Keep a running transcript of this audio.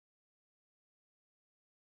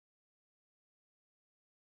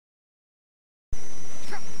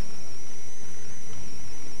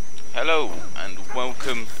Hello and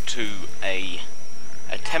welcome to a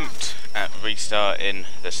attempt at restarting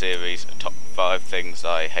the series Top 5 Things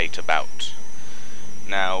I Hate About.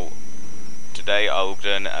 Now, today I'll be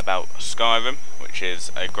doing about Skyrim, which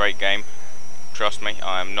is a great game. Trust me,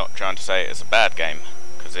 I am not trying to say it's a bad game,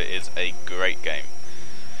 because it is a great game.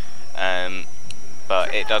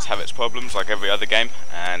 But it does have its problems like every other game,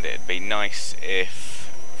 and it'd be nice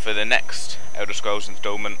if for the next Elder Scrolls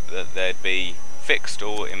installment that they'd be fixed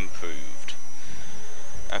or improved.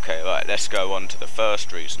 Okay, right, let's go on to the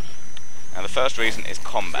first reason. Now the first reason is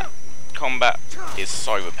combat. Combat is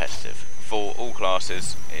so repetitive. For all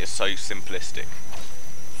classes, it is so simplistic.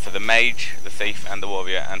 For the mage, the thief and the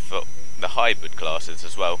warrior, and for the hybrid classes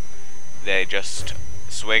as well, they just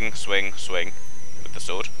swing, swing, swing with the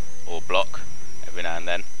sword, or block every now and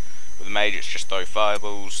then. With the mage it's just throw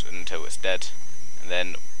fireballs until it's dead, and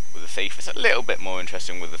then with the thief it's a little bit more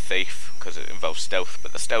interesting with the thief because it involves stealth,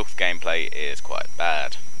 but the stealth gameplay is quite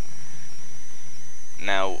bad.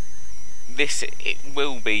 Now this it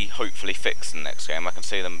will be hopefully fixed in the next game. I can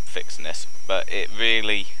see them fixing this, but it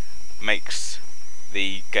really makes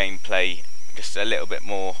the gameplay just a little bit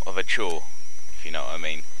more of a chore, if you know what I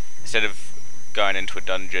mean. Instead of going into a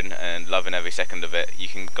dungeon and loving every second of it, you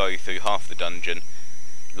can go through half the dungeon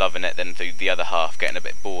loving it, then through the other half getting a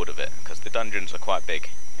bit bored of it, because the dungeons are quite big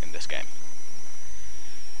in this game.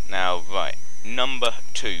 Now, right, number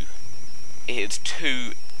 2. It's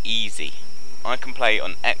too easy. I can play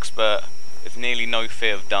on expert with nearly no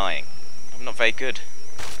fear of dying. I'm not very good.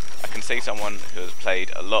 I can see someone who has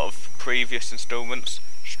played a lot of previous installments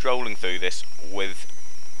strolling through this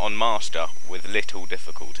on master with little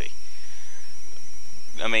difficulty.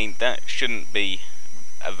 I mean, that shouldn't be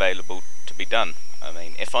available to be done. I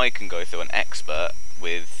mean, if I can go through an expert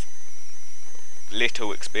with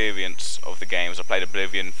little experience of the games, I played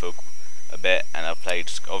Oblivion for a bit, and I've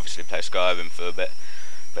obviously played Skyrim for a bit,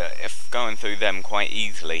 but if going through them quite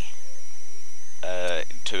easily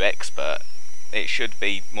to expert, it should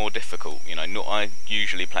be more difficult. You know, I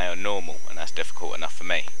usually play on normal, and that's difficult enough for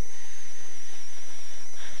me.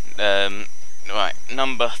 Right,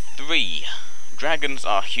 number 3. Dragons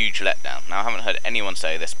are a huge letdown. Now I haven't heard anyone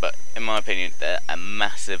say this, but in my opinion they're a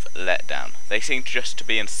massive letdown. They seem just to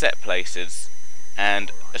be in set places,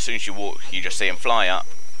 and as soon as you walk you just see them fly up,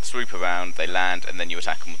 swoop around, they land, and then you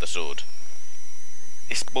attack them with a sword.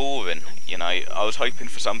 It's boring, you know. I was hoping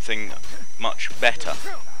for something much better.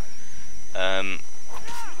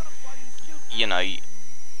 You know,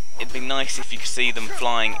 it'd be nice if you could see them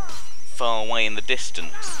flying far away in the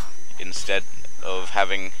distance, instead of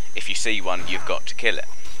having, if you see one, you've got to kill it,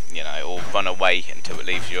 you know, or run away until it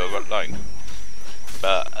leaves you alone.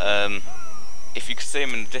 But if you could see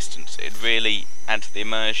them in the distance, it'd really add to the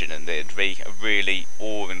immersion, and it'd be a really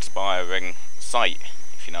awe-inspiring sight,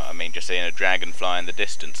 if you know what I mean, just seeing a dragon fly in the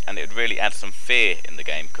distance, and it'd really add some fear in the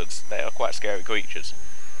game, because they are quite scary creatures.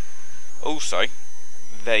 Also,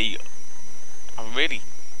 they are really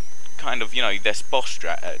kind of, you know, there's boss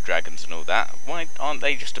dragons and all that. Why aren't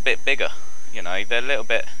they just a bit bigger? You know, they're a little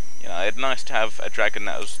bit, you know, it's nice to have a dragon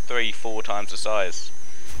that was 3-4 times the size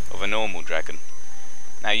of a normal dragon.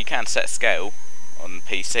 Now you can set scale on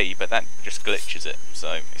PC, but that just glitches it,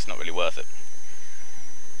 so it's not really worth it.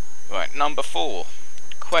 Right, number 4.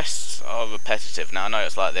 Quests are repetitive. Now I know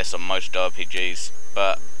it's like this on most RPGs,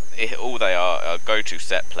 but all they are go to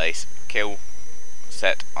set place, kill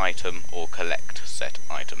set item, or collect set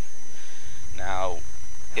item. Now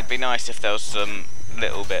it'd be nice if there was some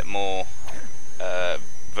little bit more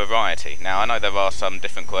variety. Now I know there are some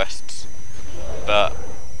different quests, but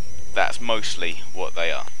that's mostly what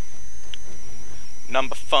they are.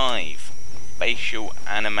 Number 5. Facial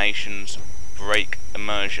animations break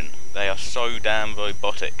immersion. They are so damn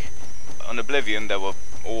robotic. On Oblivion they were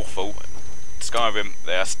awful. Skyrim,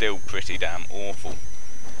 they are still pretty damn awful.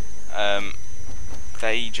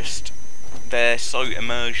 They're so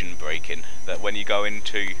immersion breaking that when you go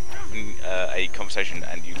into a conversation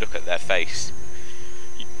and you look at their face,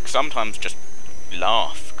 you sometimes just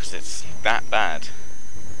laugh because it's that bad.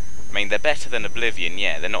 I mean, they're better than Oblivion,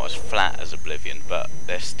 yeah, they're not as flat as Oblivion, but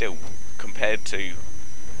they're still, compared to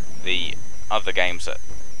the other games at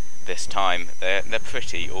this time, they're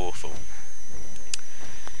pretty awful.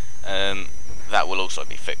 That will also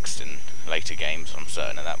be fixed in later games, I'm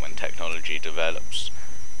certain of that, when technology develops.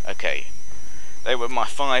 Okay, they were my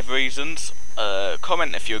 5 reasons.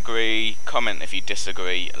 Comment if you agree, comment if you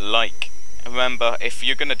disagree, like. Remember, if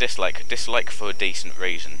you're going to dislike for a decent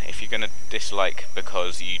reason. If you're going to dislike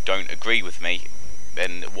because you don't agree with me,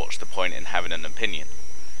 then what's the point in having an opinion?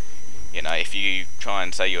 You know, if you try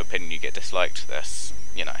and say your opinion you get disliked, that's,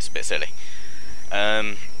 you know, it's a bit silly.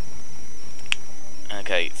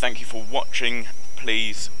 Okay, thank you for watching.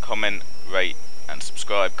 Please comment, rate and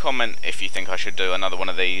subscribe. Comment if you think I should do another one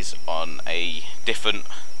of these on a different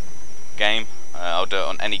game. I'll do it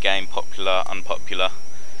on any game, popular, unpopular.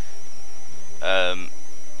 I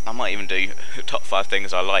might even do top 5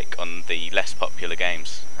 things I like on the less popular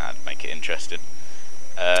games. That'd make it interesting.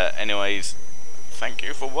 Anyways, thank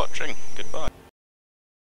you for watching. Goodbye.